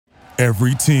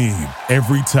Every team,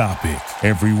 every topic,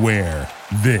 everywhere.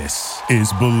 This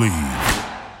is Believe.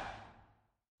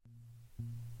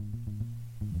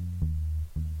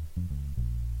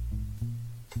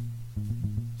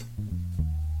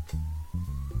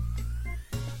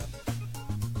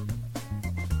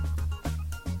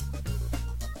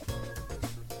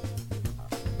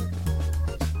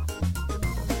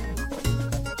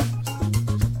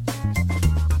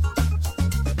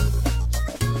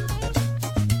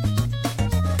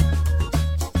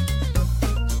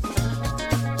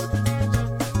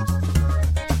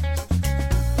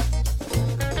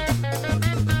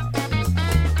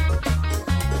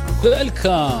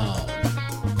 Welcome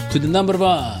to the number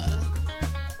one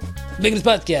biggest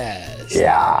podcast.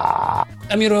 Yeah.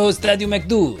 I'm your host, Tadio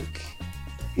McDuke.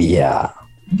 Yeah.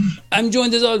 I'm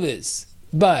joined as always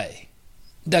by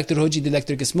Dr. Hoji the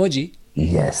Electric Smoji.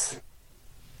 Yes.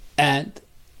 And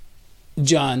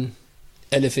John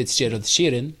Ella Fitzgerald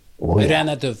Sheeran. Oh, I yeah. ran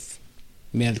out of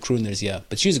male crooners, yeah.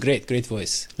 But she's great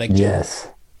voice. Like John. Yes.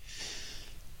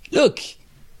 Look,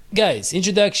 guys,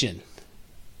 introduction.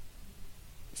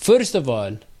 First of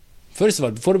all,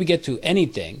 before we get to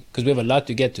anything, because we have a lot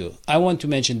to get to, I want to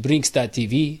mention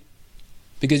Brinks.tv,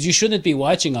 because you shouldn't be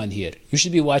watching on here. You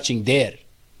should be watching there,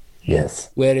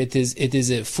 Yes. where it is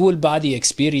a full body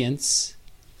experience.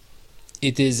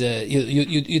 It is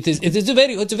it's a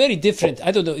very different. I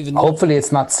don't know even. Hopefully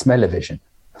it's not smell-o-vision.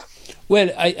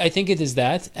 Well, I think it is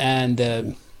that, and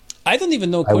I don't even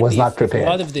know. I was not if prepared.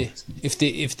 A lot of the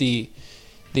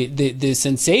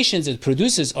sensations it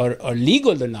produces are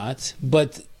legal or not,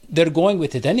 but they're going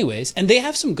with it anyways, and they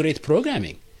have some great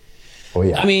programming. Oh,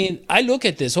 yeah. I mean, I look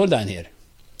at this, hold on here,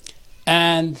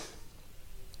 and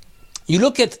you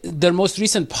look at their most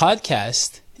recent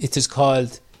podcast, it is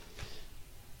called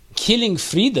Killing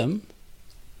Freedom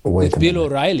Wait with a Bill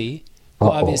minute. O'Reilly, who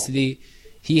Uh-oh. obviously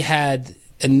he had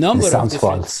a number This of sounds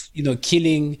different, false.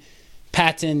 killing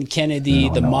Patton, Kennedy,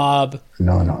 No, the no. mob,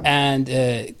 No. and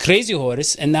Crazy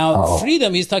Horse, and now Uh-oh.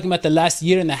 Freedom. He's talking about the last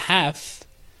year and a half,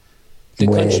 the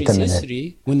Wait a country's minute.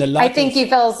 history. When the lot I think you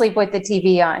fell asleep with the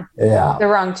TV on Yeah. the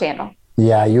wrong channel.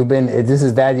 Yeah, this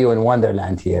is Daddy in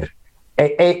Wonderland here.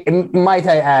 Might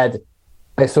I add,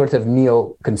 a sort of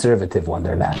neo-conservative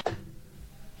Wonderland.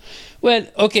 Well,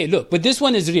 okay, look, but this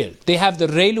one is real. They have the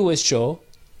Ray Lewis show.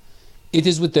 It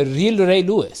is with the real Ray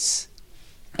Lewis,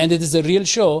 and it is a real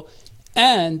show,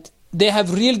 and they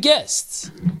have real guests.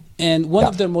 And one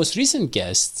of their most recent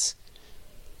guests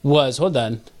was, hold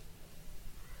on,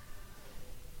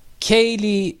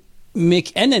 Kayleigh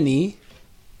McEnany,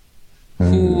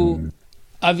 who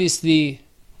obviously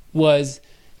was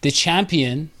the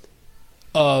champion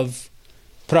of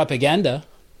propaganda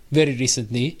very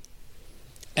recently.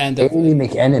 And Kayleigh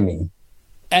McEnany.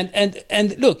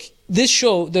 and look, this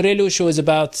show, the Ray Lewis show, is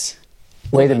about.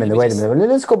 Wait a minute.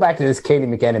 Let's go back to this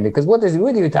Kayleigh McEnany, because what are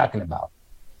you talking about?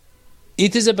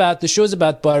 It is about, the show is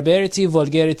about barbarity,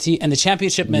 vulgarity, and the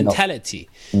championship mentality.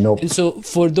 Nope. And so,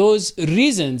 for those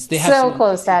reasons, they have So some-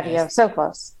 close, Tadio. So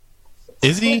close.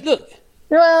 Is he? Look,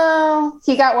 Well,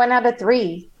 he got 1 out of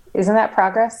 3. Isn't that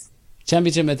progress?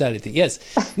 championship mentality. Yes.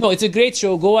 No, it's a great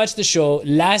show. Go watch the show.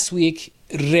 Last week,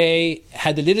 Ray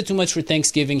had a little too much for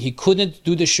Thanksgiving. He couldn't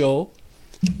do the show.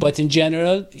 But in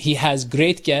general, he has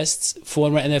great guests,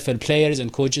 former NFL players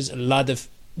and coaches, a lot of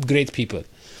great people.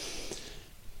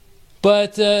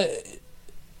 But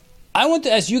I want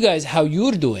to ask you guys how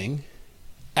you're doing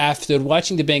after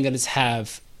watching the Bengals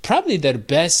have probably their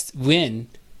best win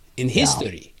in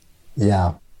history.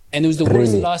 Yeah. And it was the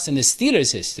worst Really? loss in the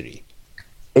Steelers' history.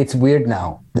 It's weird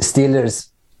now. The Steelers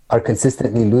are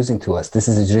consistently losing to us. This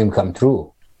is a dream come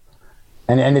true.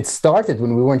 And it started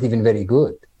when we weren't even very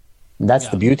good. That's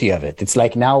the beauty of it. It's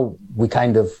like now we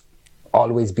kind of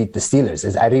always beat the Steelers.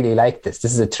 I really like this.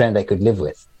 This is a trend I could live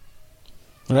with.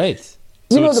 Right.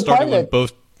 You So know, it the part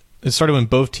that... started when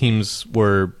both teams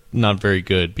were not very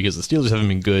good, because the Steelers haven't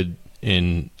been good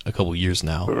in a couple years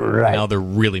now. Right. Now they're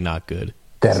really not good.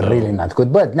 They're really not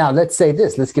good. But now let's say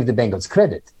this. Let's give the Bengals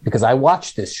credit, because I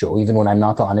watch this show even when I'm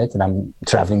not on it and I'm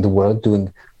traveling the world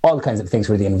doing all kinds of things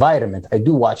for the environment. I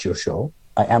do watch your show.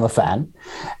 I am a fan.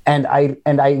 And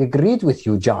I agreed with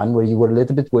you, John, where you were a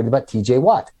little bit worried about TJ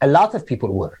Watt. A lot of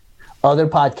people were. Other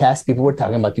podcasts, people were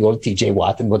talking about the old TJ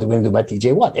Watt and what they're going to do about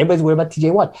TJ Watt. Everybody's worried about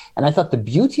TJ Watt. And I thought the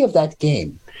beauty of that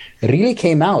game really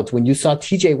came out when you saw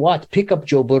TJ Watt pick up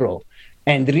Joe Burrow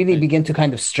and really begin to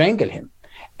kind of strangle him.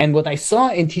 And what I saw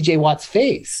in TJ Watt's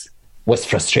face was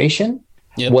frustration,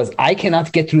 was I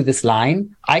cannot get through this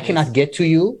line. I cannot get to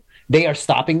you. They are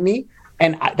stopping me.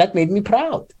 And that made me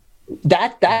proud.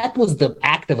 That was the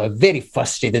act of a very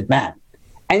frustrated man.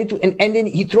 And then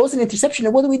he throws an interception.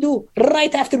 And what do?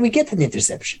 Right after we get an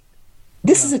interception.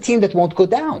 This is a team that won't go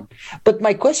down. But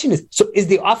my question is, so is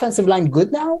the offensive line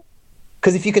good now?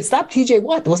 Because if you could stop TJ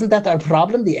Watt, wasn't that our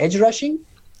problem, the edge rushing?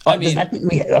 Does that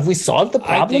mean have we solved the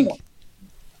problem?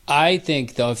 I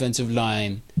think the offensive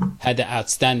line had an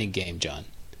outstanding game, John.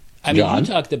 I mean, you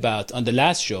talked about on the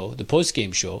last show, the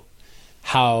post-game show,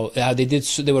 how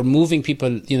they were moving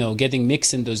people, getting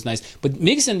Mixon those nights. But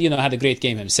Mixon, had a great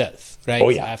game himself, right? Oh,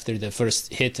 yeah. After the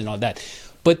first hit and all that.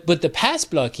 But the pass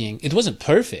blocking, it wasn't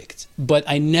perfect, but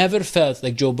I never felt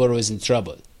like Joe Burrow is in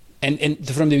trouble. And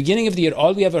from the beginning of the year,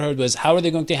 all we ever heard was, how are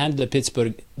they going to handle the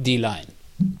Pittsburgh D-line?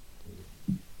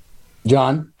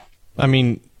 John? I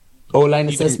mean... O-line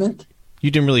assessment? You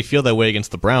didn't really feel that way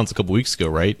against the Browns a couple weeks ago,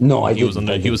 right? No, I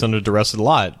didn't. He was under duress a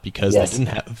lot because Yes.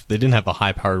 they didn't have a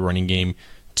high-powered running game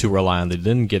to rely on. They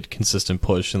didn't get consistent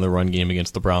push in the run game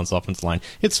against the Browns' offensive line.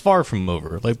 It's far from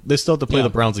over. Like, they still have to play the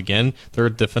Browns again. Their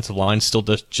defensive line still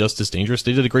just as dangerous.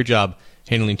 They did a great job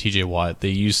handling TJ Watt. They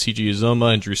used CJ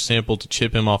Uzomah and Drew Sample to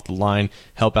chip him off the line,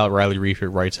 help out Riley Reiff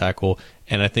at right tackle.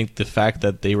 And I think the fact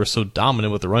that they were so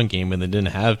dominant with the run game and they didn't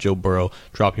have Joe Burrow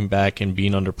dropping back and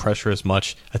being under pressure as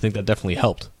much, I think that definitely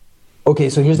helped. Okay,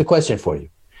 so here's the question for you.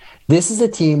 This is a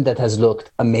team that has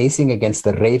looked amazing against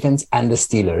the Ravens and the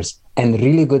Steelers and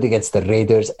really good against the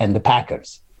Raiders and the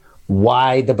Packers.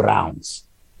 Why the Browns?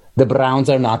 The Browns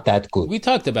are not that good. We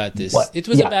talked about this. What? It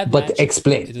was a bad but matchup.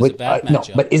 explain. It was a bad no,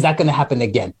 matchup. but is that going to happen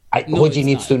again? Hoji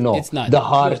needs to know. It's not. The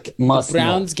heart must The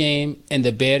Browns know. game and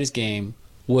the Bears game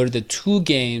were the two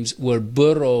games where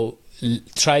Burrow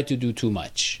tried to do too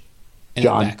much and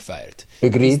John, it backfired.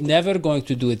 agreed? He's never going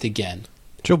to do it again.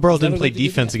 Joe Burrow He's didn't never play going to do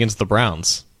defense that. against the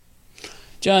Browns.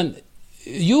 John,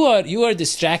 you are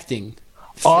distracting.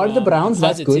 Are from the Browns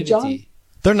that good, John? positivity.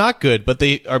 They're not good, but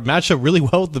they are matched up really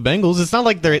well with the Bengals. It's not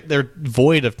like they're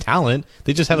void of talent.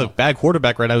 They just have a bad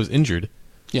quarterback right now who's injured.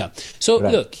 Yeah. So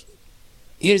Right. look,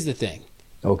 here's the thing.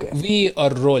 Okay. We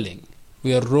are rolling.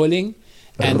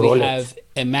 And Roll we it. have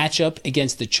a matchup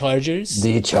against the Chargers. The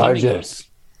coming up. Chargers.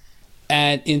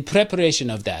 And in preparation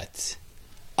of that,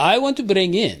 I want to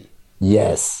bring in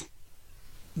Yes.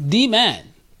 the man,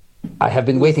 I have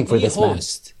been waiting for the this man.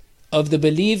 host of the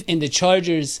Believe in the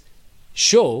Chargers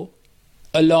show,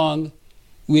 along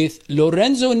with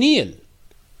Lorenzo Neal.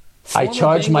 I former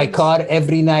charge my Bengals- car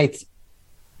every night.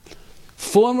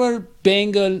 Former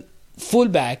Bengal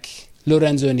fullback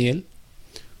Lorenzo Neal,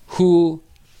 who,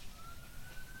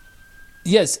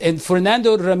 yes, and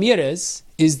Fernando Ramirez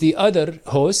is the other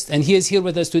host, and he is here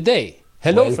with us today.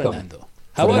 Hello, Welcome. Fernando.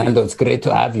 How are Fernando, you? it's great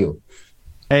to have you.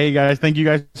 Hey guys, thank you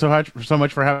guys so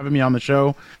much for having me on the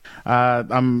show.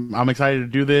 I'm excited to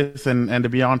do this and to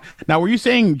be on. Now, were you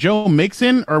saying Joe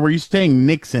Mixon or were you saying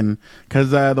Nixon?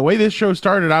 Because the way this show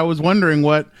started, I was wondering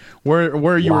where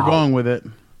you were Wow. going with it.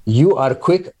 You are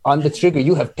quick on the trigger.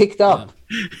 You have picked up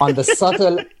on the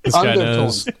subtle guy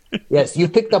undertones. knows. Yes, you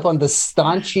picked up on the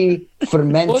staunchy, Both have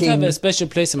fermenting. a special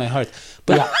place in my heart.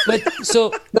 But Yeah. but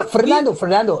so No,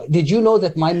 Fernando, did you know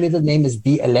that my middle name is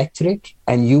The Electric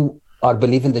and you are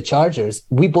believing the Chargers?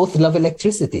 We both love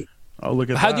electricity. Oh,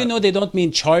 look at how that. do you know they don't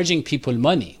mean charging people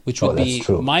money, which would Oh, that's be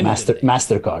true. my middle name.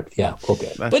 MasterCard. Yeah,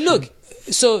 okay. But look,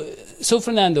 so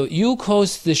Fernando, you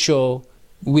host the show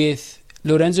with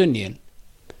Lorenzo Neal,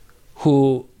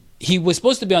 who he was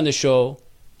supposed to be on the show,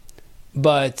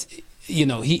 but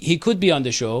he could be on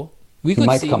the show. We could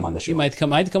might see, come on the show. He might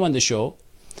come on the show.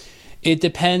 It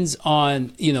depends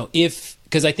on if,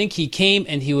 because I think he came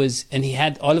and he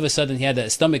had all of a sudden he had a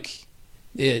stomach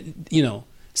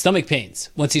pains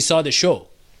once he saw the show.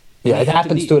 Yeah, He it had to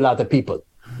happens leave. to a lot of people.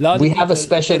 We have a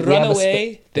special. They we run have a spe-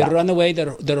 away. They Yeah. run away.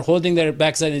 They're holding their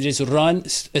backside and just run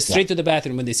straight to the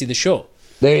bathroom when they see the show.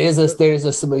 There is a.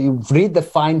 You read the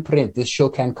fine print. This show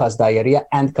can cause diarrhea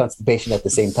and constipation at the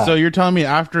same time. So you're telling me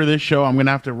after this show, I'm gonna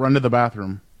have to run to the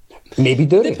bathroom? Maybe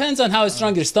during. Depends on how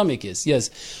strong your stomach is. Yes,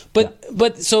 but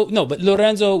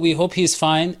Lorenzo, we hope he's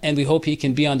fine and we hope he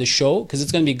can be on the show because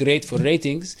it's going to be great for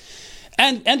ratings.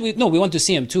 And we want to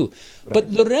see him too. But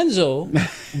Lorenzo,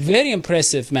 very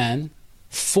impressive man,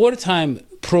 4-time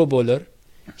Pro Bowler.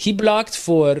 He blocked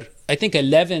for I think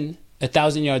 11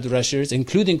 1,000-yard rushers,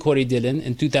 including Corey Dillon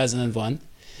in 2001.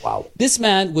 Wow. This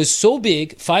man was so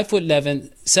big,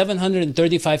 5'11",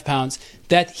 735 pounds,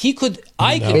 that I could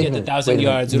Wait a get minute, 1,000 wait a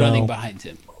yards minute. running No. behind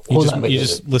him. Hold on, wait You a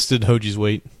just listed Hoji's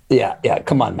weight. Yeah.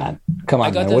 Come on, man. Come I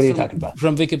on, got man. that What are you from, talking about?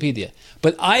 from Wikipedia.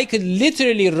 But I could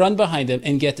literally run behind him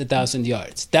and get 1,000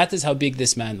 yards. That is how big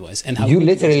this man was. And how You good he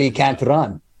was. literally can't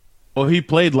run. Well, he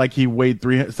played like he weighed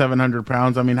 700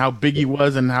 pounds. I mean, how big he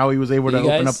was and how he was able to You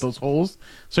open guys- up those holes.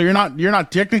 So you're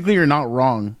not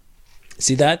wrong.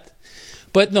 See that?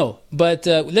 But no. But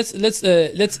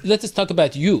let's talk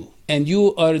about you. And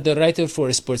you are the writer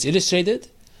for Sports Illustrated.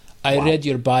 I read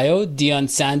your bio. Deion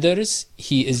Sanders.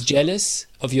 He is jealous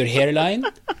of your hairline.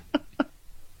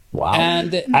 Wow.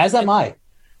 And as am I.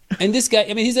 And this guy,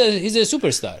 I mean, he's a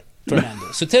superstar,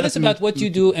 Fernando. So tell us about what you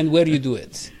do and where you do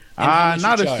it.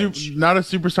 Not a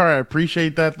superstar. I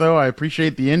appreciate that though. I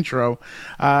appreciate the intro.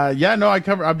 I've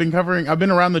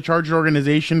been around the Charger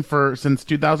organization since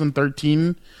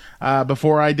 2013.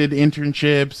 Before I did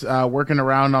internships, working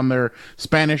around on their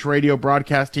Spanish radio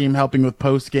broadcast team, helping with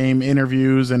post-game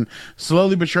interviews, and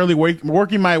slowly but surely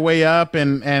working my way up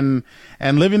and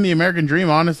living the American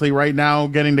dream, honestly, right now,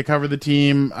 getting to cover the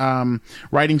team,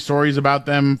 writing stories about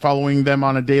them, following them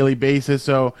on a daily basis.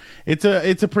 So it's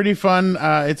a pretty fun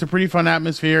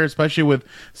atmosphere, especially with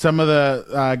some of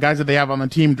the guys that they have on the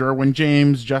team, Derwin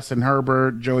James, Justin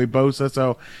Herbert, Joey Bosa.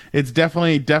 So it's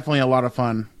definitely a lot of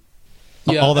fun.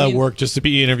 Yeah, all that work just to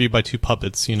be interviewed by two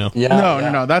puppets, you know? Yeah. No.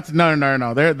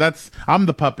 No. I'm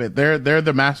the puppet. They're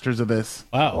the masters of this.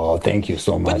 Wow. Oh, thank you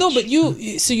so much. But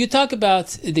you talk about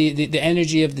the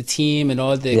energy of the team and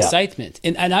all the excitement.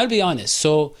 And I'll be honest.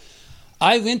 So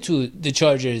I went to the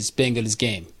Chargers-Bengals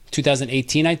game,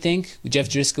 2018, I think. Jeff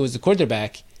Driscoll was the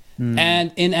quarterback.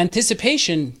 And in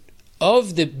anticipation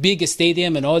of the big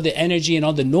stadium and all the energy and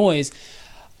all the noise,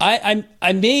 I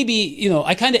maybe,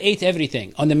 I kind of ate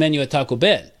everything on the menu at Taco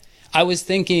Bell. I was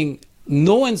thinking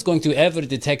no one's going to ever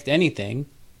detect anything.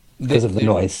 Because of the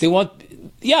noise. They want,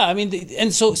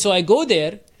 so I go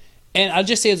there, and I'll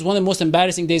just say it's one of the most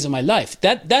embarrassing days of my life.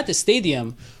 That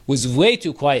stadium was way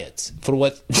too quiet for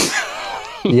what.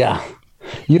 Yeah.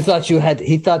 He thought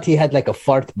he had like a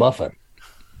fart buffer.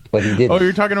 But he didn't. Oh,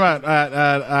 you're talking about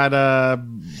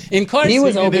in Carson. He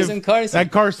was in Carson. At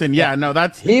Carson, yeah. No,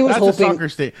 that's a soccer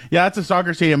stadium. Yeah, that's a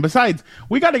soccer stadium. Besides,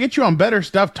 we got to get you on better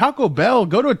stuff. Taco Bell,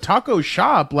 go to a taco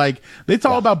shop. Like it's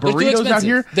all about burritos out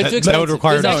here. That would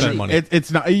require extra money.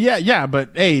 It's not. Yeah.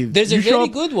 But hey, there's a very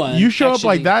good one. You show up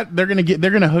like that, they're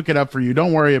gonna hook it up for you.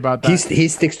 Don't worry about that. He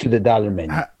sticks to the dollar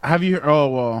menu. Have you? Oh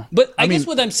well. But I guess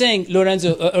what I'm saying,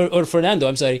 Lorenzo or Fernando,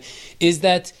 I'm sorry, is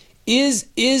that.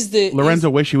 Lorenzo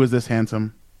wish he was this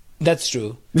handsome. That's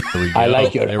true. I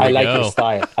like your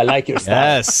style. I like your style.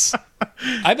 Yes.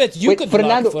 I bet you could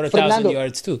block for 1,000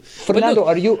 yards too. Fernando,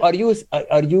 are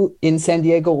you in San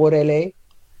Diego or LA?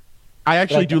 I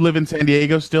actually do live in San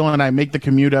Diego still, and I make the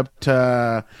commute up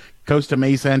to Costa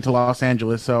Mesa and to Los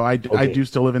Angeles. So I do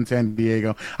still live in San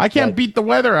Diego. I can't beat the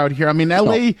weather out here. I mean,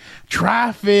 LA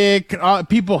traffic,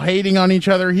 people hating on each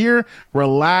other here,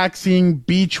 relaxing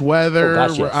beach weather,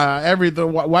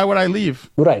 everything. Why would I leave?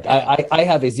 Right. I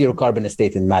have a zero carbon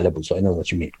estate in Malibu, so I know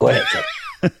what you mean. Go ahead,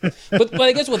 sir. but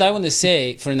I guess what I want to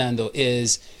say, Fernando,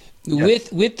 is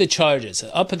with the Chargers,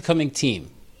 up and coming team,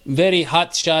 very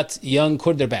hot shot young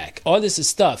quarterback, all this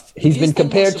stuff. He's been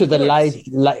compared to the likes.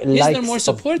 Is there more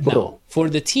support now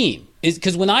for the team?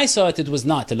 Because when I saw it, it was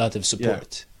not a lot of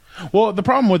support. Yeah. Well, the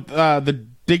problem with the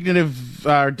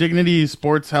Dignity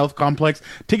Sports Health Complex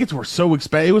tickets were so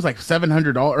expensive. It was like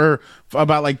 $700 or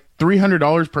about like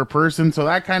 $300 per person. So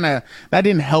that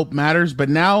didn't help matters. But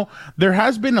now there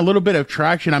has been a little bit of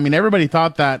traction. I mean, everybody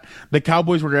thought that the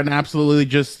Cowboys were going to absolutely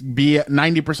just be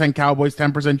 90% Cowboys,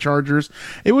 10% Chargers.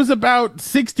 It was about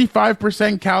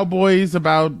 65% Cowboys,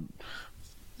 about,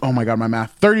 oh my God, my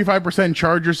math, 35%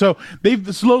 Chargers. So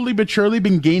they've slowly but surely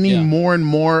been gaining more and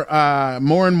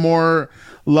more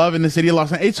love in the city of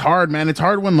Los Angeles. It's hard, man. It's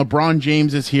hard when LeBron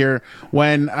James is here,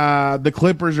 when the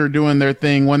Clippers are doing their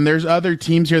thing, when there's other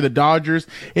teams here, the Dodgers.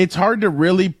 It's hard to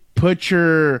really put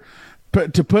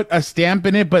a stamp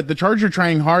in it, but the Chargers are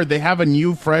trying hard. They have a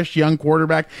new, fresh, young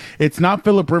quarterback. It's not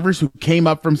Phillip Rivers, who came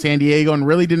up from San Diego and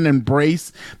really didn't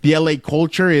embrace the LA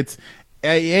culture. It's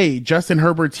Hey, Justin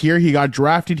Herbert's here. He got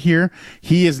drafted here.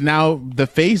 He is now the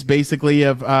face, basically,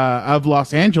 of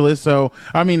Los Angeles. So,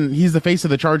 I mean, he's the face of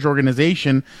the Charger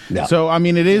organization. Yeah. So, I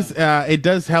mean, it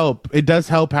does help. It does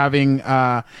help having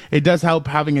a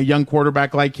young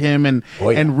quarterback like him, and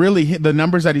really the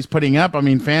numbers that he's putting up. I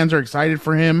mean, fans are excited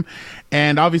for him.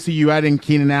 And obviously, you add in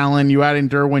Keenan Allen, you add in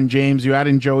Derwin James, you add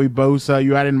in Joey Bosa,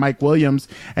 you add in Mike Williams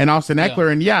and Austin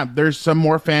Eckler, and there's some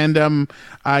more fandom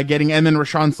getting, and then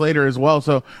Rashawn Slater as well.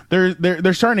 So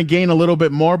they're starting to gain a little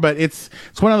bit more, but it's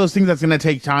one of those things that's going to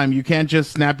take time. You can't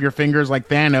just snap your fingers like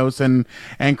Thanos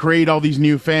and create all these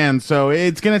new fans. So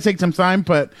it's going to take some time,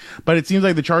 but it seems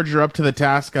like the Chargers are up to the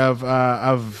task of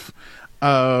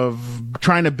of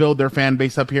trying to build their fan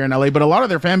base up here in LA, but a lot of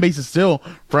their fan base is still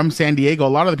from San Diego. A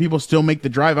lot of the people still make the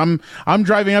drive. I'm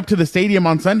driving up to the stadium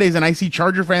on Sundays and I see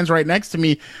Charger fans right next to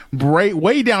me,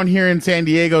 way down here in San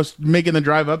Diego, making the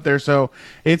drive up there. So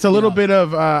it's a little bit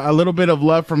of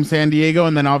love from San Diego,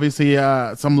 and then obviously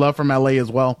some love from LA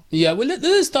as well. Yeah, well,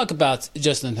 let's talk about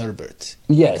Justin Herbert.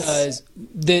 Yes, because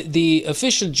the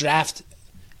official draft,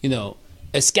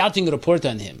 a scouting report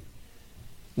on him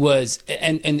was,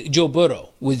 and Joe Burrow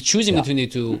was choosing between the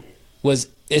two, was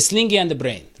a slingy on the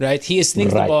brain, right? He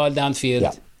slings the ball downfield.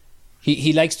 Yeah.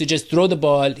 He likes to just throw the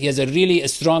ball. He has a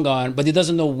strong arm, but he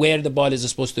doesn't know where the ball is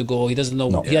supposed to go. He doesn't know.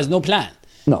 No. He has no plan.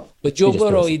 No. But Joe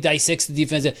Burrow, he dissects the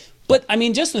defense. But I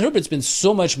mean, Justin Herbert's been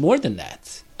so much more than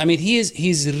that. I mean,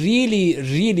 he's really,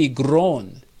 really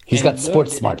grown. He's got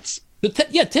sports smarts. But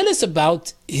tell us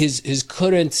about his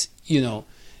current,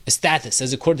 status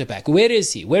as a quarterback. Where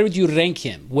is he? Where would you rank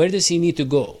him? Where does he need to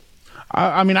go?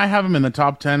 I mean, I have him in the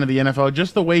top 10 of the NFL.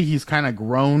 Just the way he's kind of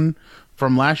grown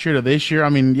from last year to this year. I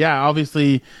mean, yeah,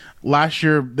 obviously last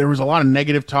year there was a lot of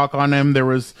negative talk on him.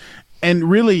 And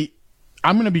really,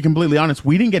 I'm going to be completely honest,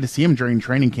 we didn't get to see him during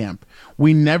training camp.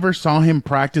 We never saw him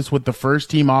practice with the first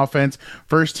team offense,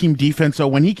 first team defense. So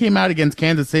when he came out against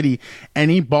Kansas City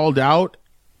and he balled out,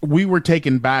 we were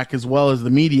taken back, as well as the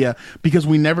media, because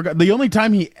we never got, the only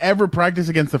time he ever practiced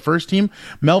against the first team,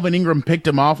 Melvin Ingram picked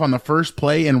him off on the first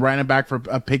play and ran it back for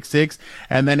a pick six.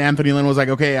 And then Anthony Lynn was like,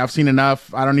 okay, I've seen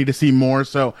enough. I don't need to see more.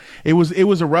 So it was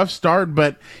a rough start,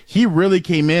 but he really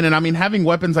came in. And I mean, having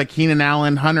weapons like Keenan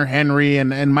Allen, Hunter Henry,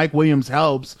 and Mike Williams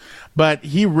helps, but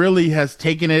he really has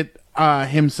taken it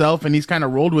himself, and he's kind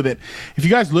of rolled with it. If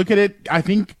you guys look at it, I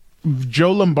think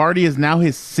Joe Lombardi is now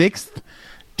his sixth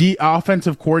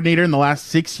offensive coordinator in the last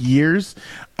 6 years.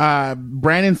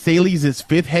 Brandon Staley's his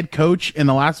fifth head coach in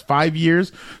the last 5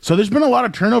 years. So there's been a lot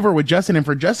of turnover with Justin, and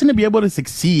for Justin to be able to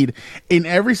succeed in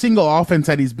every single offense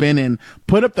that he's been in,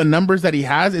 put up the numbers that he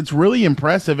has, it's really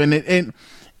impressive. And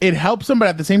it helps him, but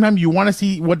at the same time, you want to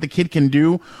see what the kid can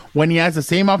do when he has the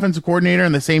same offensive coordinator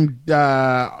and the same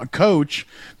coach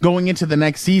going into the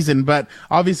next season. But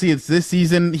obviously, it's this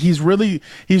season. He's really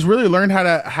learned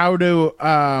how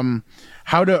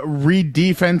to read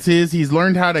defenses. He's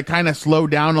learned how to kind of slow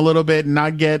down a little bit and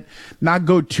not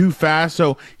go too fast.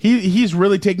 So he's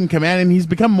really taken command, and he's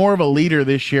become more of a leader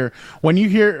this year. When you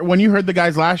heard the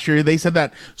guys last year, they said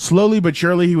that slowly but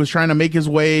surely he was trying to make his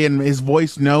way and his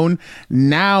voice known.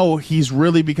 Now he's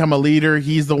really become a leader.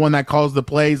 He's the one that calls the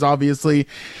plays, obviously,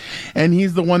 and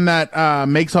he's the one that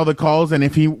makes all the calls. And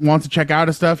if he wants to check out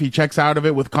of stuff, he checks out of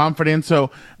it with confidence.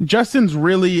 So Justin's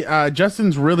really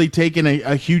taken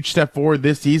a huge step forward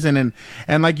this season,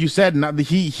 and like you said,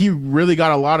 he really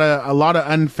got a lot of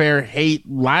unfair hate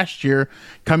last year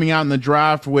coming out in the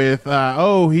draft with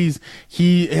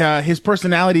his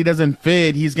personality doesn't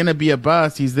fit, he's gonna be a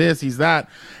bust, he's this, he's that.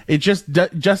 It just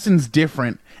Justin's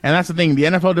different. And that's the thing. The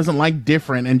NFL doesn't like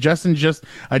different, and Justin's just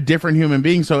a different human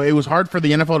being. So it was hard for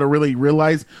the NFL to really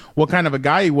realize what kind of a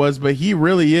guy he was, but he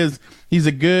really is. He's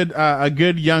a good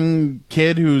young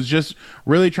kid who's just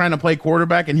really trying to play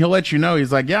quarterback, and he'll let you know.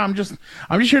 He's like, yeah, I'm just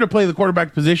here to play the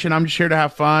quarterback position. I'm just here to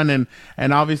have fun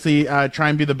and obviously try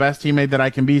and be the best teammate that I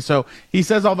can be. So he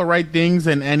says all the right things,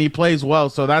 and he plays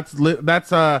well. So that's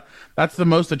the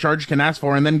most the Chargers can ask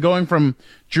for. And then going from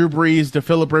Drew Brees to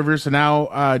Phillip Rivers to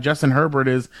now Justin Herbert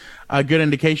is a good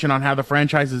indication on how the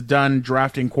franchise has done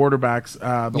drafting quarterbacks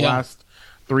last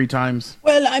 3 times.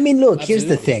 Well, I mean, look, here's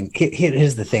the thing.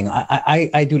 Here's the thing.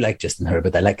 I do like Justin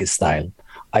Herbert. I like his style.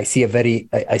 I see a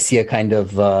kind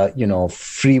of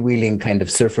freewheeling kind of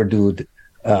surfer dude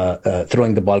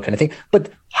throwing the ball kind of thing. But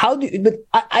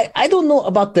I don't know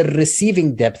about the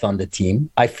receiving depth on the team.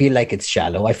 I feel like it's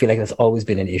shallow. I feel like that's always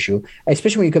been an issue,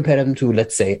 especially when you compare them to,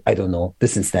 let's say, I don't know, the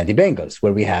Cincinnati Bengals,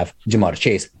 where we have Jamar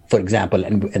Chase, for example,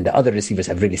 and the other receivers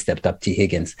have really stepped up, T.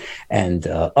 Higgins and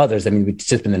others. I mean, it's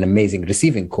just been an amazing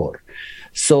receiving core.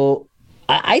 So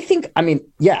I think, I mean,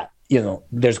 yeah,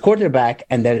 there's quarterback,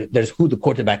 and there's who the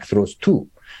quarterback throws to.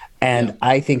 And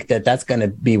I think that's going to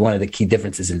be one of the key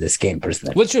differences in this game,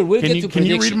 personally. Well, sure, can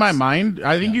you read my mind?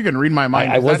 I think you can read my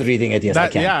mind. I was reading it. Yes, I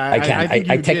can. Yeah, I can.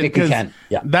 I technically can.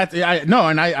 Yeah.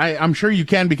 I'm sure you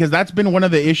can, because that's been one of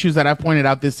the issues that I've pointed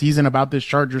out this season about this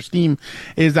Chargers team,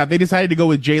 is that they decided to go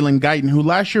with Jalen Guyton, who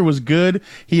last year was good.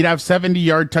 He'd have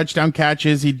 70-yard touchdown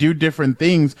catches. He'd do different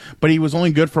things, but he was only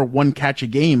good for 1 catch a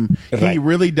game. Right. He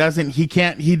really doesn't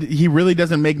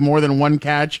make more than 1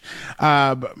 catch.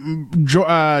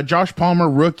 Josh Palmer,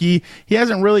 rookie.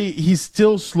 He's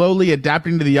still slowly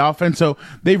adapting to the offense. So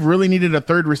they've really needed a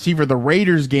third receiver. The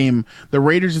Raiders game, the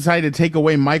Raiders decided to take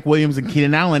away Mike Williams and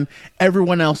Keenan Allen.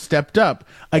 Everyone else stepped up.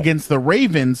 Against the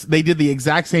Ravens, they did the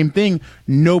exact same thing.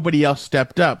 Nobody else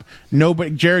stepped up.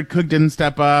 Jared Cook didn't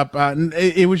step up.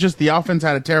 It was just the offense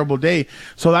had a terrible day.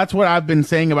 So that's what I've been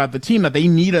saying about the team, that they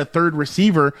need a third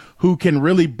receiver who can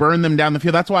really burn them down the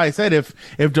field. That's why I said if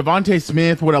Devontae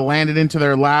Smith would have landed into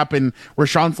their lap and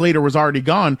Rashawn Slater was already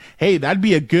gone, hey, that'd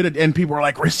be a good, and people are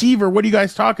like, receiver, what are you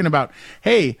guys talking about?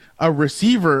 Hey, a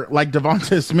receiver like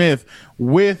Devontae Smith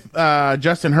with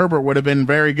Justin Herbert would have been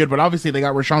very good, but obviously they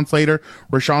got Rashawn Slater.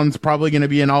 Rashawn's probably going to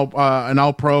be an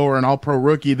all-pro or an all-pro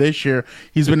rookie this year.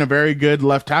 He's been a very good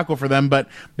left tackle for them, but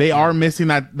they are missing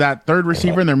that third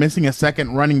receiver, and they're missing a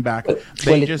second running back.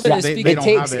 They don't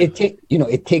have it.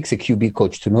 It takes a QB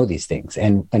coach to know these things,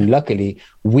 and luckily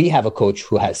we have a coach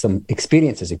who has some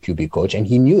experience as a QB coach, and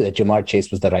he knew that Jamar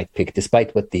Chase was the right pick,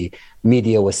 despite what the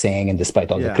media was saying and despite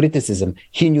all the criticism.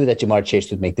 He knew that Jamar Chase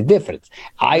would make the difference.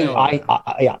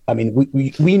 I mean,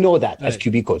 we know that as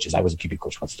QB coaches. I was a QB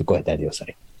coach once. To go ahead, Daddy.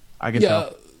 Sorry. I can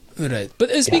tell. Right. But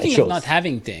speaking of not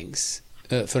having things,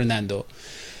 Fernando,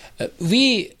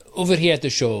 we over here at the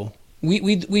show,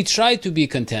 we try to be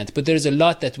content, but there's a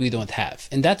lot that we don't have,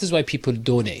 and that is why people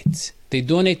donate. They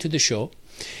donate to the show,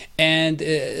 and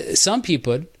some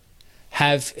people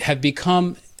have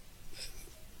become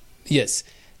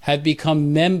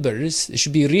members. It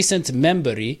should be recent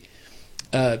membery.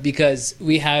 Because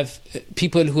we have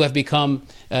people who have become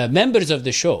members of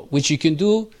the show, which you can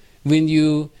do when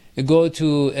you go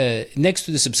to next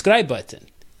to the subscribe button.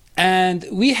 And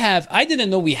I didn't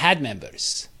know we had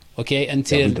members, okay,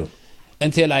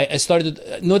 until I started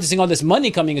noticing all this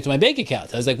money coming into my bank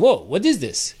account. I was like, whoa, what is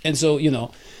this? And so,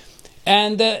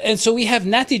 and so we have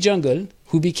Natty Jungle,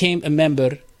 who became a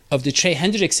member of the Trey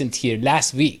Hendrickson tier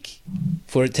last week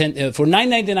for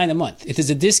 $9.99 a month. It is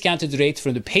a discounted rate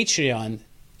from the Patreon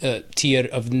tier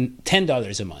of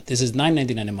 $10 a month. This is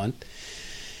 $9.99 a month,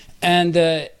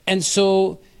 and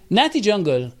so Natty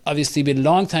Jungle obviously been a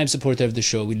long-time supporter of the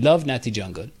show. We love Natty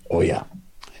Jungle. Oh yeah,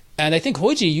 and I think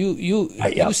Hoji,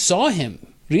 you saw him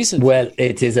recently. Well,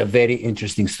 it is a very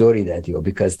interesting story, Daddy,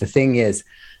 because the thing is,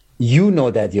 you know,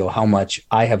 Daddy, how much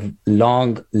I have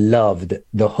long loved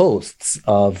the hosts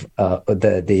of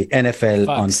the NFL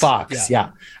Fox. On Fox.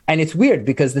 Yeah. And it's weird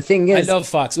because the thing is, I love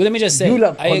Fox. Well, let me just say,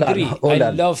 I agree.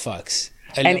 I love Fox.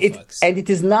 And it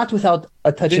is not without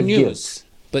a touch of guilt.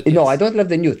 But no, I don't love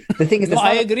the news. The thing is,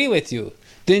 I agree with you.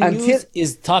 The news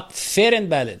is top, fair and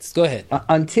balanced. Go ahead.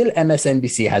 Until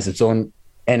MSNBC has its own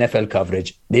NFL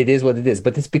coverage, it is what it is.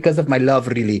 But it's because of my love,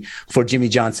 really, for Jimmy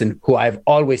Johnson, who I've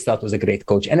always thought was a great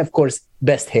coach, and of course,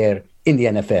 best hair in the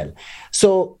NFL.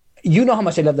 So you know how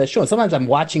much I love that show. Sometimes I'm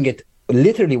watching it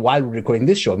literally while we're recording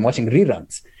this show. I'm watching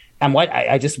reruns.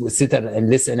 I just would sit there and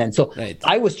listen. And so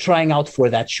I was trying out for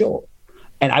that show.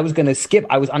 And I was going to skip.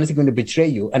 I was honestly going to betray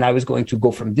you. And I was going to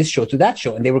go from this show to that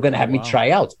show. And they were going to have me try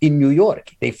out in New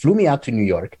York. They flew me out to New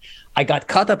York. I got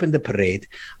caught up in the parade.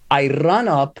 I run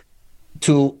up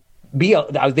to they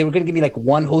were going to give me like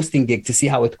one hosting gig to see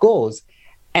how it goes.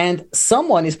 And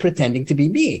someone is pretending to be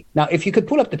me. Now, if you could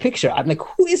pull up the picture, I'm like,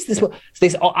 who is this? So they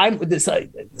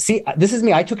said, this is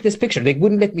me. I took this picture. They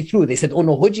wouldn't let me through. They said, oh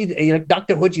no, Hoji,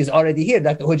 Dr. Hoji is already here.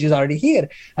 Dr. Hoji is already here.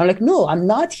 I'm like, no, I'm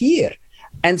not here.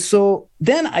 And so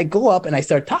then I go up and I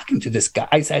start talking to this guy.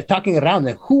 I started talking around,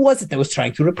 like, who was it that was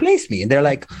trying to replace me? And they're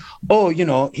like, oh,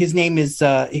 his name is,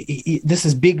 this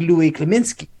is Big Louis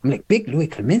Kleminski. I'm like, Big Louis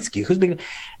Kleminski? Who's Big?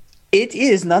 It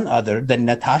is none other than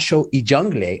Natasho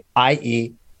Ijungle,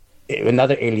 i.e.,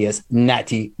 another alias,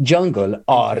 Natty Jungle,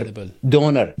 or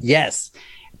Donor. Yes.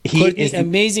 He is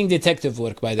amazing detective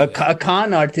work, by the way. A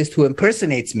con artist who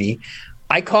impersonates me.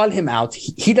 I call him out.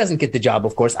 He doesn't get the job,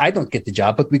 of course. I don't get the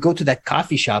job. But we go to that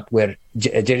coffee shop where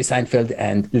Jerry Seinfeld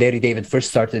and Larry David first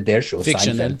started their show.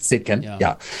 Fictional. Sitcom.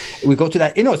 Yeah. We go to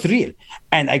that. It's real.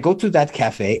 And I go to that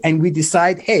cafe and we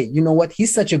decide, hey, you know what?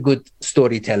 He's such a good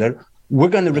storyteller. We're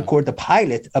going to record the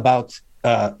pilot about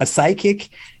a psychic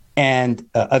and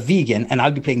a vegan. And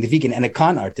I'll be playing the vegan and a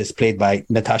con artist played by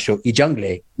Natasha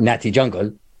Ijungle, Natty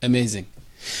Jungle. Amazing.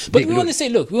 But we want to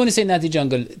say, Natty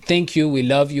Jungle, thank you. We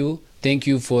love you. Thank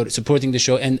you for supporting the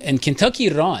show. And Kentucky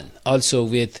Ron, also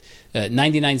with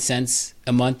 99 cents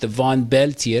a month, the Von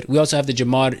Bell tier. We also have the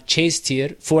Jamar Chase tier,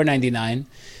 $4.99.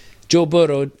 Joe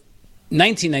Burrow,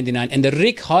 $19.99. And the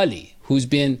Rick Hawley, who's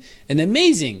been an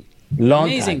amazing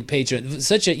patron. Is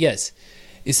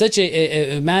such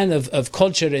a man of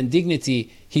culture and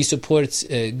dignity. He supports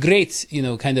great,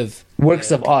 kind of... works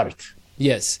of art.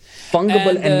 Yes.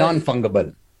 Fungible and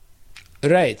non-fungible.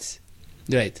 Right.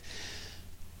 Right.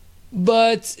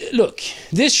 But look,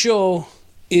 this show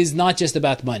is not just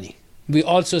about money. We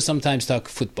also sometimes talk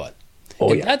football. Oh,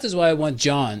 And yeah. that is why I want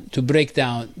John to break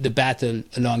down the battle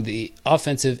along the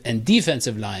offensive and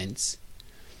defensive lines,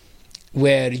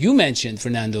 where you mentioned,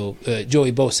 Fernando,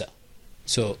 Joey Bosa.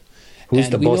 So, Who's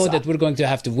and the we know Bosa? that we're going to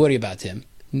have to worry about him.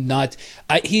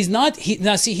 He's not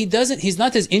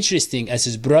as interesting as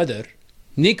his brother,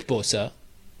 Nick Bosa.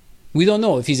 We don't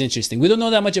know if he's interesting. We don't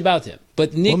know that much about him.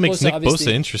 But Nick What makes Bosa, Nick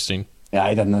obviously, Bosa interesting? Yeah,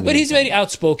 I don't know. but he's very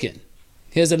outspoken.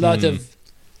 He has a lot of.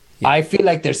 I feel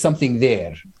like there's something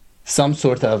there, some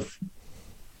sort of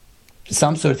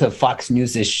Fox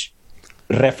News-ish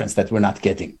reference that we're not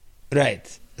getting.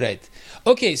 Right.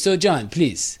 Okay, so John,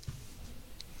 please.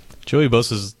 Joey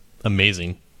Bosa's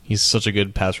amazing. He's such a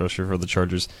good pass rusher for the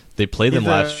Chargers. They played them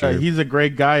last year. He's a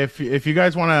great guy. If you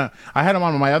guys want to, I had him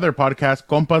on my other podcast,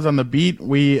 Compas on the Beat.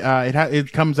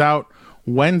 It comes out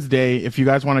Wednesday. If you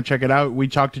guys want to check it out, we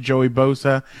talked to Joey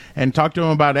Bosa and talked to him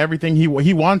about everything.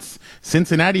 He wants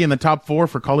Cincinnati in the top 4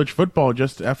 for college football.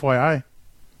 Just FYI.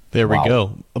 There we Wow.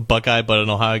 go. A Buckeye, but an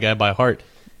Ohio guy by heart.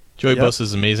 Joey Yep. Bosa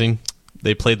is amazing.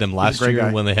 They played them last great year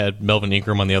guy. when they had Melvin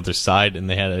Ingram on the other side, and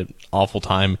they had an awful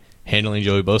time handling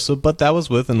Joey Bosa. But that was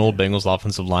with an old Bengals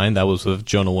offensive line. That was with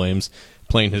Jonah Williams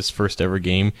playing his first ever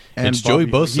game. And It's Joey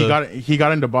Bosa. He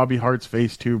got into Bobby Hart's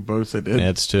face too. Bosa did. Yeah,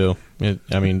 it's too.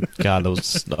 I mean, God, that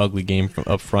was an ugly game from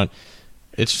up front.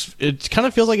 It kind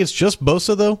of feels like it's just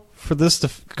Bosa though for this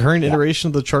current iteration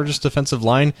of the Chargers defensive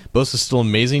line. Bosa's still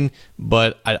amazing,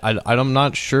 but I'm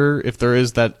not sure if there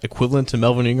is that equivalent to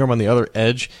Melvin Ingram on the other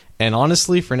edge. And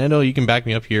honestly, Fernando, you can back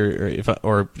me up here,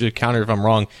 or counter if I'm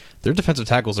wrong. Their defensive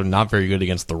tackles are not very good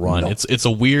against the run. No. It's a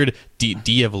weird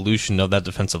de-evolution of that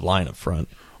defensive line up front.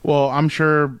 Well, I'm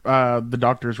sure the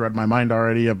doctors read my mind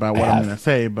already about what I'm going to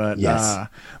say, but Yes.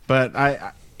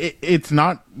 It's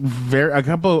not very a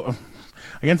couple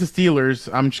against the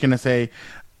Steelers. I'm just going to say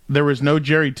there was no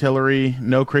Jerry Tillery,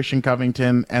 no Christian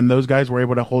Covington, and those guys were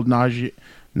able to hold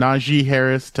Najee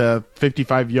Harris to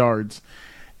 55 yards.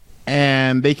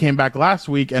 And they came back last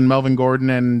week, and Melvin Gordon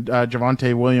and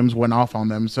Javonte Williams went off on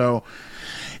them. So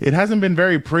it hasn't been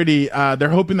very pretty. They're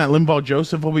hoping that Linval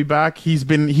Joseph will be back. He's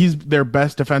their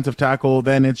best defensive tackle.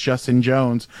 Then it's Justin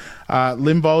Jones.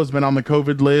 Linval has been on the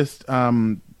COVID list,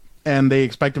 and they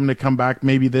expect him to come back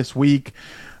maybe this week.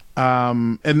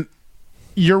 And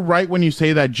you're right when you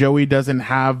say that Joey doesn't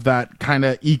have that kind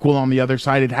of equal on the other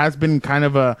side. It has been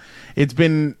it's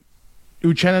been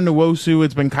Uchenna Nwosu,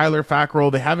 it's been Kyler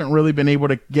Fackrell. They haven't really been able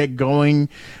to get going.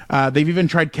 They've even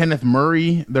tried Kenneth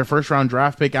Murray, their first-round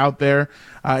draft pick, out there.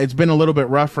 It's been a little bit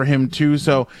rough for him too.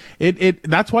 So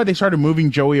that's why they started moving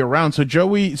Joey around.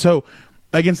 So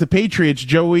against the Patriots,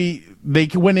 they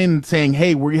went in saying,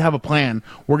 hey, we have a plan.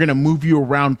 We're going to move you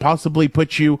around, possibly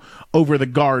put you over the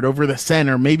guard, over the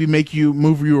center, maybe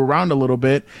move you around a little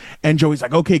bit. And Joey's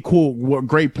like, okay, cool.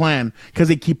 Great plan. Because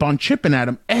they keep on chipping at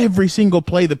him. Every single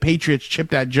play, the Patriots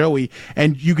chipped at Joey.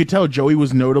 And you could tell Joey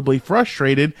was notably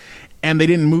frustrated. And they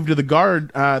didn't move to the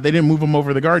guard. They didn't move him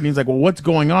over the guard. And he's like, well, what's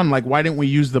going on? Like, why didn't we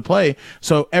use the play?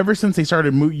 So ever since they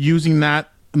started using that,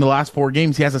 in the last 4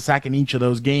 games, he has a sack in each of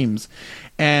those games.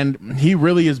 And he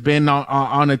really has been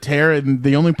on a tear. And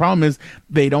the only problem is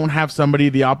they don't have somebody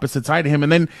the opposite side of him.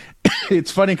 And then it's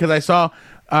funny because I saw,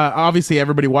 obviously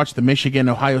everybody watched the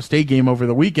Michigan-Ohio State game over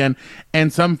the weekend.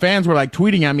 And some fans were like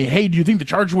tweeting at me, hey, do you think the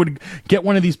Chargers would get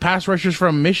one of these pass rushers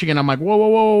from Michigan? I'm like,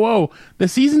 whoa. The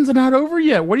season's not over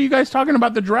yet. What are you guys talking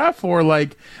about the draft for?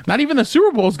 Like, not even the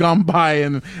Super Bowl's gone by.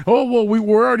 And,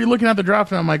 we're already looking at the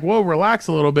draft. And I'm like, whoa, relax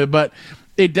a little bit. But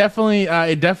It definitely,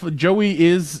 Joey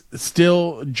is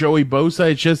still Joey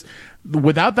Bosa. It's just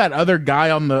without that other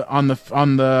guy on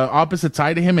the opposite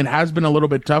side of him, it has been a little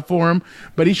bit tough for him.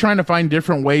 But he's trying to find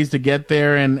different ways to get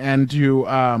there and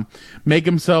to make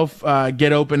himself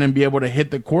get open and be able to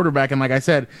hit the quarterback. And like I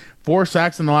said, 4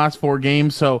 sacks in the last 4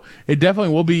 games. So it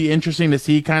definitely will be interesting to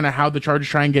see kind of how the Chargers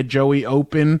try and get Joey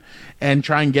open and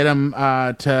try and get him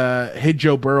to hit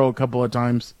Joe Burrow a couple of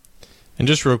times. And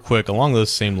just real quick, along those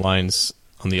same lines,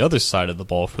 on the other side of the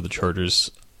ball for the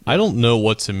Chargers, I don't know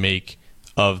what to make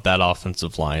of that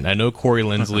offensive line. I know Corey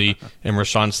Linsley and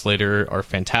Rashawn Slater are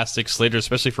fantastic. Slater,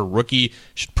 especially for rookie,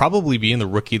 should probably be in the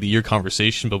Rookie of the Year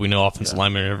conversation, but we know offensive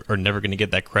linemen are never going to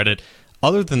get that credit.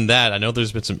 Other than that, I know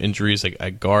there's been some injuries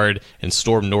at guard, and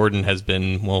Storm Norton has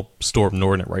been, Storm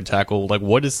Norton at right tackle. Like,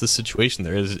 what is the situation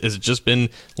there? Is it just been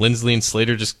Linsley and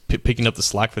Slater just picking up the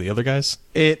slack for the other guys?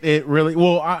 It really,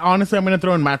 honestly, I'm going to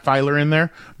throw in Matt Filer in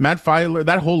there. Matt Filer,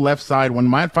 that whole left side, when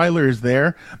Matt Filer is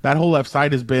there, that whole left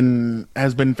side has been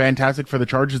fantastic for the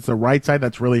Chargers. It's the right side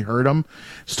that's really hurt them.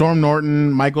 Storm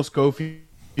Norton, Michael Schofield,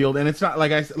 field, and it's not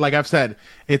like I've said,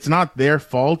 it's not their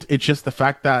fault. It's just the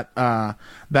fact that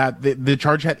that the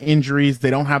Chargers had injuries. They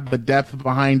don't have the depth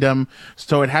behind them,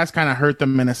 so it has kind of hurt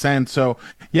them in a sense. So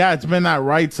yeah, it's been that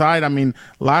right side. I mean,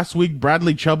 last week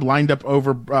Bradley Chubb lined up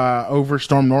over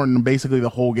Storm Norton basically the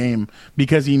whole game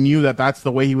because he knew that that's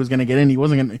the way he was going to get in. He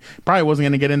probably wasn't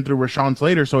going to get in through Rashawn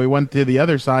Slater, so he went to the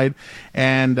other side,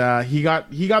 and he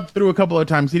got through a couple of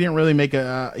times. He didn't really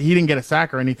he didn't get a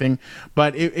sack or anything,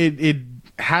 but it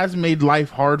has made life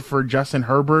hard for Justin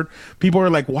Herbert. People are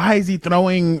like, why is he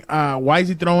throwing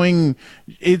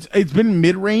it's been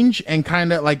mid-range and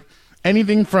kind of like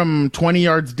anything from 20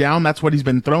 yards down. That's what he's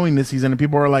been throwing this season, and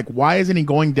people are like, why isn't he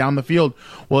going down the field?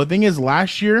 Well, the thing is,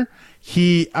 last year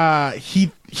he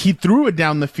threw it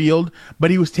down the field, but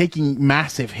he was taking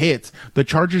massive hits. The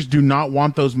Chargers do not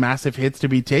want those massive hits to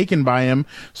be taken by him.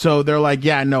 So they're like,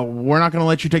 yeah, no, we're not going to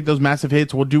let you take those massive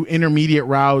hits. We'll do intermediate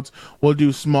routes. We'll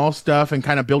do small stuff and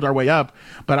kind of build our way up.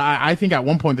 But I think at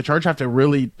one point the Chargers have to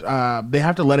really, they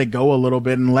have to let it go a little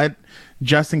bit and let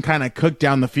Justin kind of cook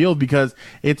down the field, because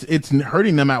it's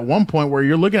hurting them at one point where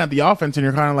you're looking at the offense and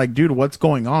you're kind of like, dude, what's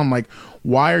going on? Like,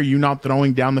 why are you not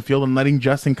throwing down the field and letting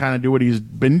Justin kind of do what he's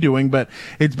been doing? But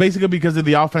it's basically because of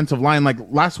the offensive line. Like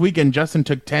last weekend, Justin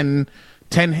took 10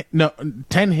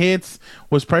 hits,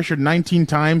 was pressured 19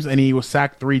 times, and he was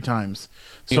sacked 3 times.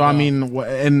 So, I mean,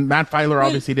 and Matt Filer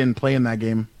obviously didn't play in that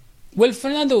game. Well,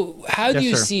 Fernando, how do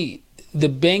you sir. see the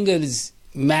Bengals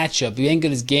matchup, the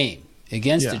Bengals game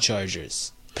against the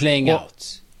Chargers playing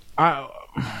out?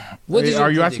 What is are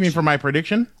you your asking me for my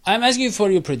prediction? I'm asking you for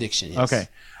your prediction. Yes. Okay.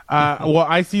 Well,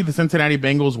 I see the Cincinnati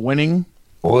Bengals winning.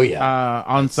 Oh yeah.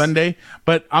 On Sunday,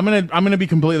 but I'm gonna be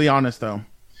completely honest though.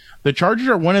 The Chargers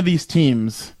are one of these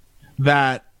teams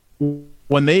that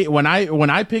when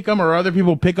I pick them or other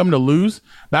people pick them to lose,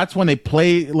 that's when they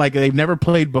play like they've never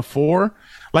played before.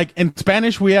 Like in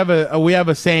Spanish, we have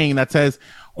a saying that says,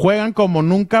 "Juegan como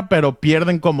nunca, pero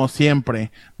pierden como siempre."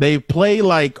 They play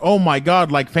like, oh my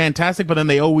God, like fantastic, but then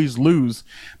they always lose.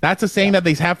 That's a saying that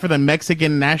they have for the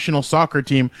Mexican national soccer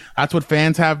team. That's what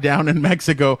fans have down in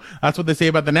Mexico. That's what they say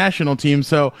about the national team.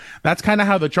 So that's kind of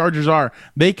how the Chargers are.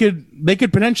 They could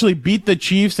potentially beat the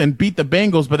Chiefs and beat the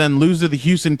Bengals, but then lose to the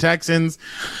Houston Texans,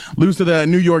 lose to the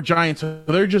New York Giants. So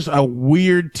they're just a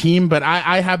weird team, but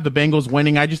I have the Bengals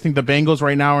winning. I just think the Bengals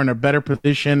right now are in a better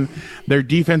position. Their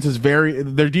defense is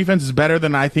better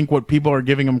than I think what people are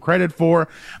giving them credit for.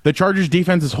 The Chargers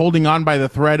defense is holding on by the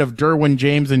thread of Derwin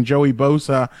James and Joey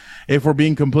Bosa. If we're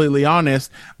being completely honest,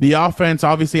 the offense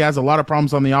obviously has a lot of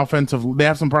problems on the offensive. They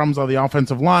have some problems on the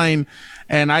offensive line.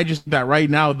 And I just think that right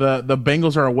now the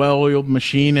Bengals are a well-oiled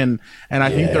machine, and I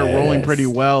think they're rolling pretty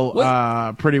well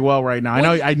right now.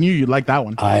 I knew you'd like that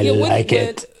one. I like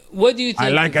it. What do you think? I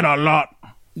like it a lot.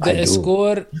 The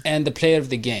score and the player of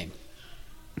the game.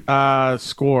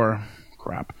 Score.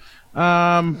 Crap.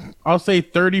 I'll say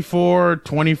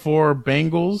 34-24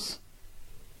 Bengals,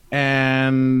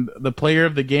 and the player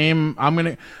of the game,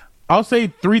 I'll say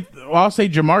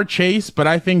Jamar Chase, but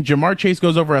I think Jamar Chase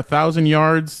goes over 1,000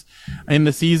 yards in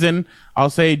the season. I'll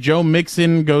say Joe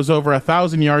Mixon goes over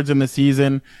 1,000 yards in the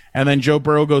season, and then Joe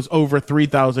Burrow goes over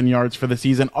 3,000 yards for the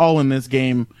season, all in this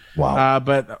game. Wow.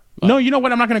 No, you know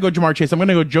what? I'm not going to go Jamar Chase. I'm going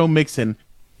to go Joe Mixon.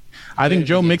 I think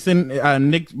Joe Mixon,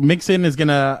 Mixon is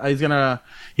gonna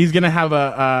have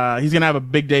a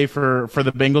big day for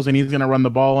the Bengals, and he's gonna run the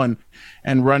ball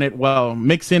and run it well.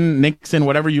 Nixon,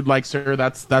 whatever you'd like, sir.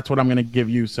 That's what I'm gonna give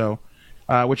you. So,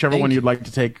 whichever one you'd like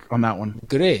to take on that one.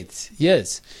 Great.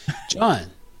 Yes,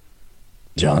 John.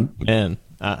 Man,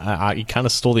 you kind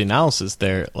of stole the analysis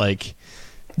there. Like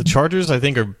the Chargers, I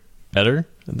think are better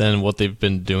than what they've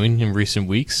been doing in recent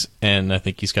weeks, and I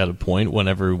think he's got a point.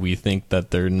 Whenever we think that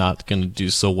they're not going to do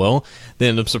so well, they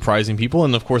end up surprising people.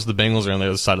 And of course the Bengals are on the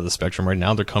other side of the spectrum right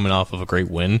now. They're coming off of a great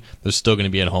win. They're still going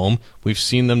to be at home. We've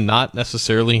seen them not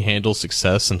necessarily handle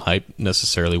success and hype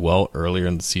necessarily well earlier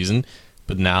in the season,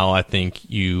 but now I think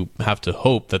you have to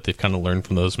hope that they've kind of learned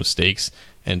from those mistakes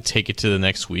and take it to the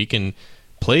next week and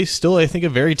play still, I think, a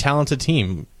very talented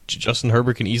team. Justin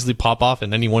Herbert can easily pop off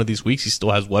in any one of these weeks. He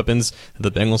still has weapons that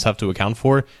the Bengals have to account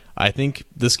for. I think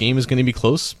this game is going to be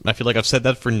close. I feel like I've said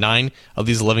that for 9 of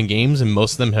these 11 games, and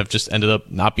most of them have just ended up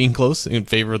not being close in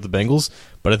favor of the Bengals.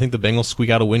 But I think the Bengals squeak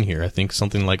out a win here. I think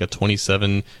something like a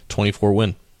 27-24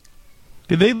 win.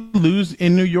 Did they lose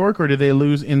in New York, or did they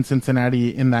lose in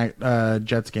Cincinnati in that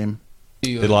Jets game?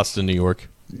 They lost to New York.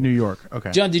 New York.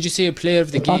 Okay. John, did you say a player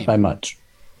of the game? Not by much.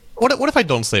 What if I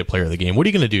don't say a player of the game? What are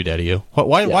you going to do, Daddy-O?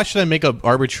 Why should I make a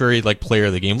arbitrary player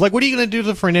of the game? Like, what are you going to do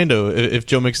to Fernando if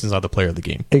Joe Mixon's not the player of the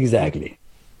game? Exactly.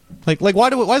 Like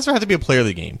why does there have to be a player of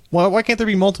the game? Why can't there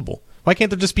be multiple? Why can't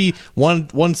there just be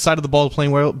one side of the ball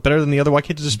playing well, better than the other? Why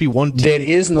can't there just be one team? There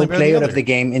is no playing better than player the of the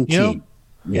game in You know? team.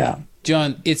 Yeah.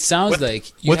 John, it sounds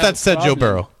like you With have that said, a Joe problem.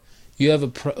 Burrow. You have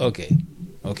a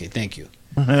okay, thank you.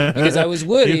 Because I was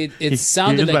worried. It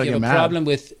sounded just like you about have to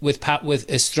a get problem with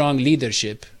a strong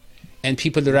leadership and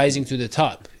people rising to the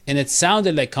top, and it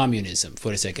sounded like communism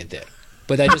for a second there.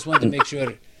 But I just wanted to make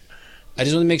sure. I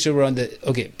just want to make sure we're on the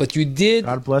okay. But you did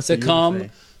God bless the succumb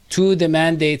USA. to the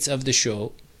mandates of the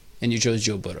show, and you chose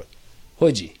Joe Burrow.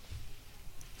 Hoji,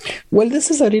 Well,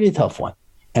 this is a really tough one.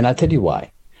 And I'll tell you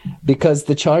why. Because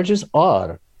the Chargers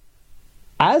are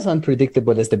as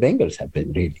unpredictable as the Bengals have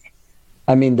been, really.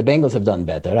 I mean, the Bengals have done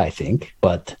better, I think.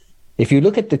 But if you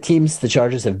look at the teams the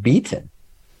Chargers have beaten,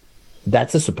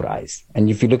 that's a surprise. And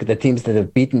if you look at the teams that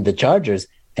have beaten the Chargers,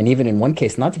 and even in one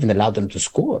case, not even allowed them to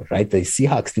score, right? The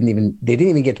Seahawks didn't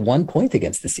even get 1 point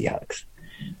against the Seahawks.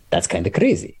 That's kind of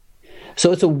crazy.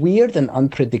 So it's a weird and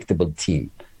unpredictable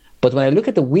team. But when I look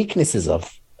at the weaknesses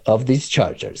of these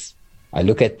Chargers, I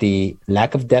look at the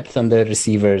lack of depth on the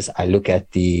receivers. I look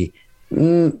at they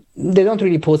don't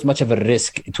really pose much of a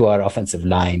risk to our offensive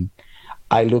line.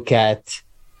 I look at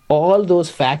all those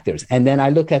factors. And then I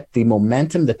look at the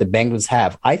momentum that the Bengals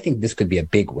have. I think this could be a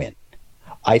big win.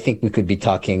 I think we could be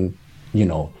talking,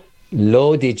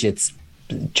 low digits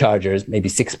Chargers, maybe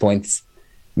 6 points,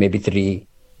 maybe 3,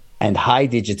 and high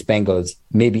digits Bengals,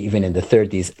 maybe even in the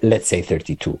 30s, let's say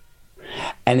 32.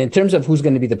 And in terms of who's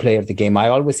going to be the player of the game, I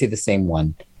always say the same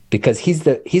one because he's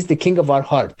the king of our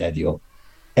heart, Dadio,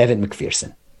 Evan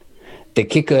McPherson, the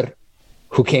kicker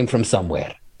who came from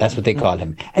somewhere. That's what they call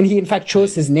him. And he, in fact,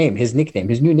 chose his nickname.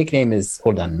 His new nickname is,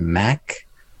 Mac.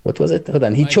 What was it? Hold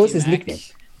on. He Mighty chose his Mac? nickname.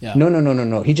 Yeah.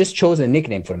 No. He just chose a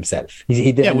nickname for himself.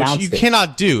 He did Yeah, which announce you it.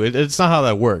 cannot do. It's not how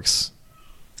that works.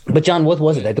 But John, what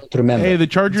was it? I don't remember. Hey, the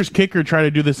Chargers kicker tried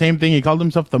to do the same thing. He called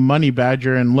himself the Money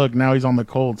Badger, and look, now he's on the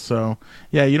Colts. So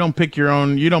yeah, you don't pick your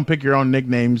own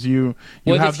nicknames. You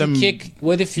what have if them.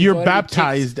 What if You're already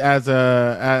baptized as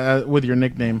with your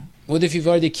nickname. What if you've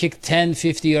already kicked 10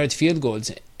 50-yard field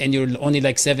goals and you're only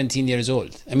like 17 years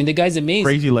old? I mean, the guy's amazing.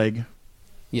 Crazy leg.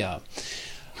 Yeah.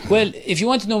 Well, if you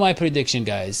want to know my prediction,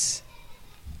 guys,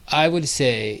 I would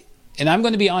say, and I'm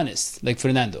going to be honest, like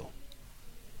Fernando,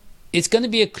 it's going to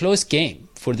be a close game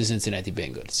for the Cincinnati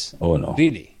Bengals. Oh, no.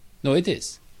 Really? No, it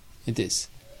is. It is.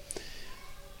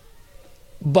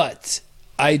 But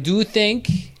I do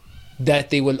think that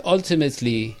they will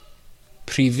ultimately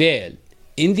prevail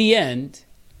in the end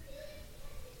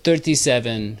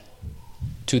 37-13.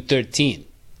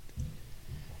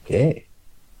 Okay.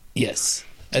 Yes.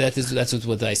 That's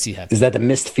what I see happening. Is that a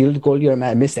missed field goal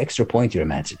missed extra point you're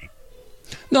imagining?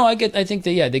 No, I think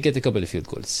they get a couple of field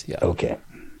goals. Yeah. Okay.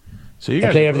 So you The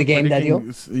guys player are of the both game,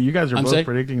 predicting- You guys are I'm both sorry?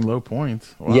 predicting low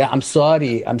points. Wow. Yeah, I'm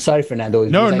sorry, Fernando.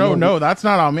 because I know No, that's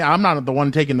not on me. I'm not the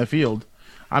one taking the field.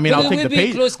 I mean, But I'll it take will the be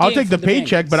a close I'll game take the for the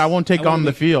paycheck, Bengals. but I won't take I wanna on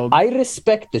the make- field. I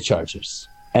respect the Chargers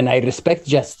and I respect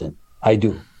Justin. I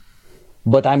do.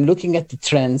 But I'm looking at the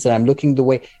trends and I'm looking the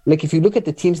way, like if you look at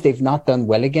the teams they've not done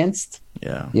well against,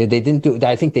 Yeah. they didn't do,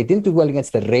 I think they didn't do well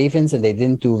against the Ravens and they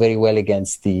didn't do very well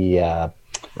against the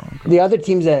other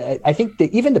teams. I think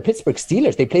even the Pittsburgh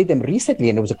Steelers, they played them recently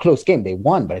and it was a close game. They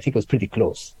won, but I think it was pretty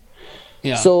close.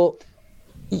 Yeah. So,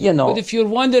 But if you're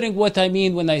wondering what I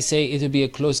mean when I say it'll be a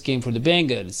close game for the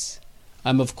Bengals,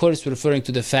 I'm of course referring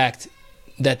to the fact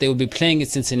that they will be playing at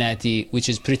Cincinnati, which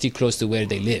is pretty close to where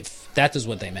they live. That is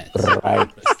what I meant. right,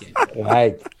 Close game.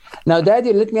 right. Now,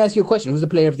 Daddy, let me ask you a question. Who's the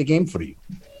player of the game for you?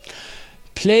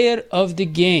 Player of the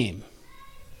game.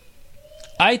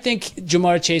 I think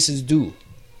Jamar Chase is due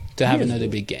to have He is another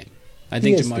due. big game. I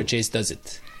think is Jamar due. Chase does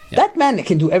it. Yeah. That man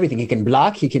can do everything. He can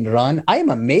block. He can run. I am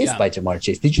amazed Yeah. by Jamar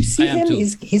Chase. Did you see I am him? too.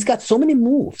 He's got so many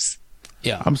moves.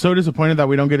 Yeah. I'm so disappointed that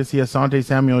we don't get to see Asante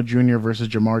Samuel Jr. versus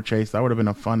Jamar Chase. That would have been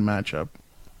a fun matchup.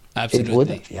 Absolutely. It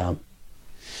would. Yeah.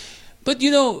 But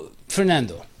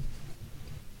Fernando,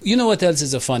 you know what else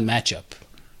is a fun matchup?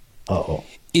 Uh-oh.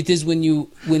 It is when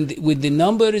with the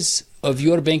numbers of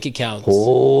your bank account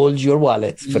Hold your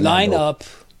wallet, Fernando. line up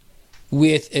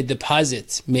with a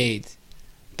deposit made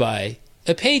by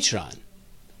a patron.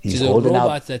 He's Which is a holding out.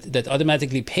 robot that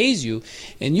automatically pays you.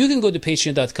 And you can go to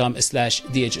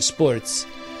patreon.com/DHSports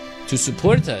to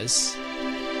support us.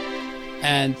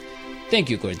 And thank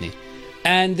you, Courtney.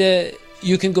 And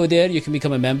you can go there, you can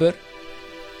become a member.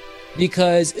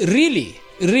 Because really,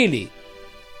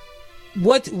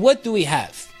 what do we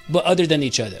have but other than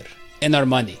each other and our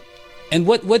money? And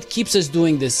what keeps us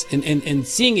doing this and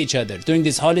seeing each other during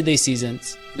these holiday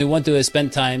seasons? We want to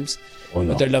spend times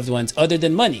with our loved ones other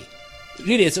than money.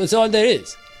 Really, it's all there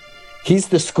is. He's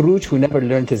the Scrooge who never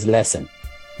learned his lesson.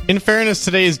 In fairness,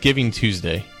 today is Giving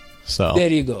Tuesday. So There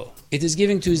you go. It is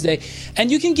Giving Tuesday. And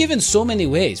you can give in so many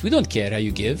ways. We don't care how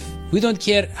you give. We don't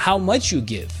care how much you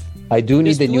give. I do need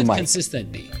Just the do new it mic.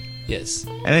 consistently. Yes.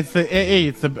 And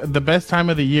it's the best time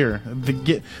of the year,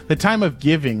 the time of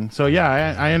giving. So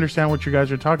yeah, I understand what you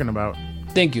guys are talking about.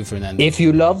 Thank you, Fernando. If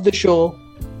you love the show,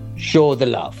 show the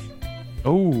love.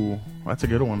 Oh, that's a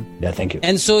good one. Yeah, thank you.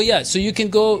 And so you can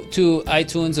go to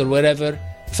iTunes or whatever,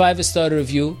 5-star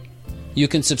review. You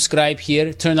can subscribe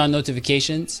here, turn on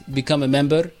notifications, become a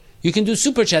member. You can do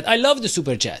super chat. I love the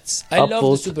super chats. I love the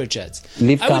Upvote. super chats.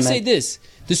 Leave I would comment. say this: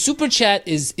 the super chat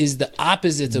is the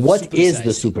opposite of What super is size.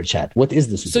 the super chat? What is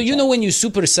the super So chat? you know when you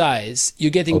supersize,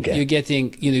 you're getting Okay.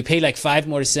 you pay like 5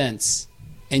 more cents,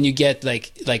 and you get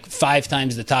like 5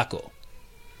 times the taco,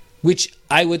 which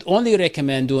I would only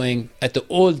recommend doing at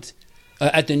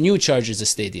the new Chargers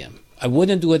Stadium. I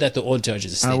wouldn't do it at the old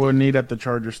Chargers I Stadium. wouldn't eat at the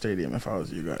Charger Stadium if I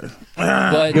was you guys.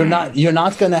 But You're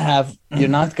not gonna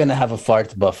have a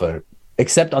fart buffer,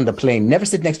 except on the plane. Never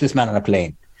sit next to this man on a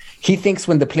plane. He thinks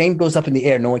when the plane goes up in the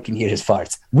air, no one can hear his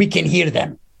farts. We can hear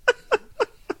them.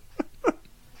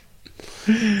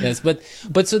 yes, but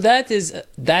so that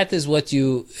is what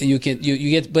you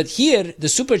get. But here the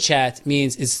super chat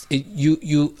means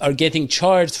you are getting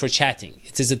charged for chatting.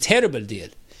 It is a terrible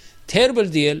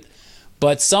deal.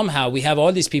 But somehow we have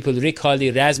all these people, Rick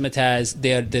Hawley, Razmataz,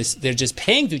 they're just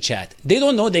paying to chat. They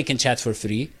don't know they can chat for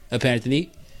free,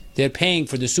 apparently. They're paying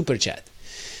for the super chat.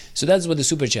 So that's what the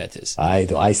super chat is. I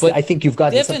think you've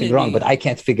gotten something wrong, but I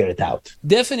can't figure it out.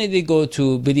 Definitely go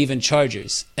to Believe in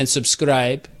Chargers and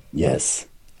subscribe. Yes.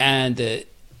 And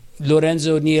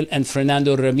Lorenzo Neal and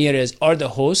Fernando Ramirez are the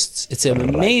hosts. It's an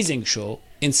amazing show,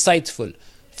 insightful,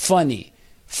 funny,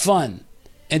 fun,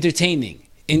 entertaining,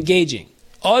 engaging.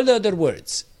 All the other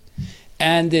words.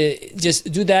 And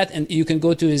just do that, and you can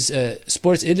go to his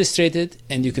Sports Illustrated,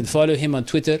 and you can follow him on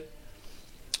Twitter.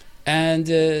 And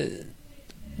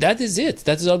that is it.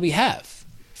 That is all we have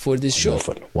for this show.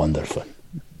 Wonderful.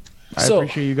 I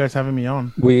appreciate you guys having me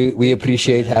on. We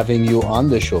appreciate having you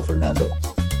on the show, Fernando.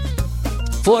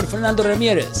 For Fernando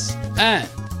Ramirez and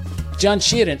John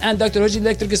Sheeran and Dr. Hoji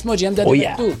Electric Esmoji, I'm Daddy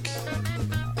Duke.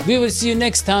 We will see you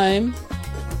next time.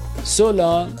 So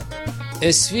long.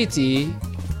 Esviti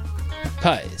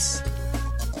Pais.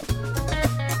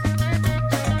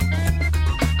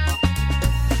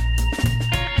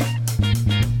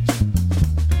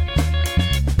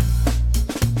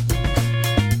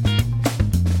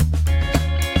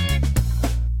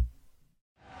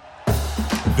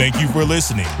 Thank you for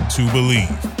listening to Believe.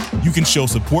 You can show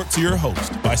support to your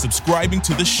host by subscribing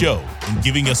to the show and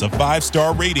giving us a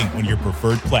 5-star rating on your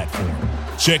preferred platform.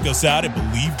 Check us out at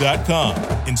Believe.com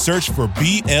and search for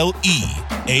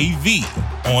BLEAV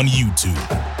on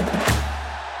YouTube.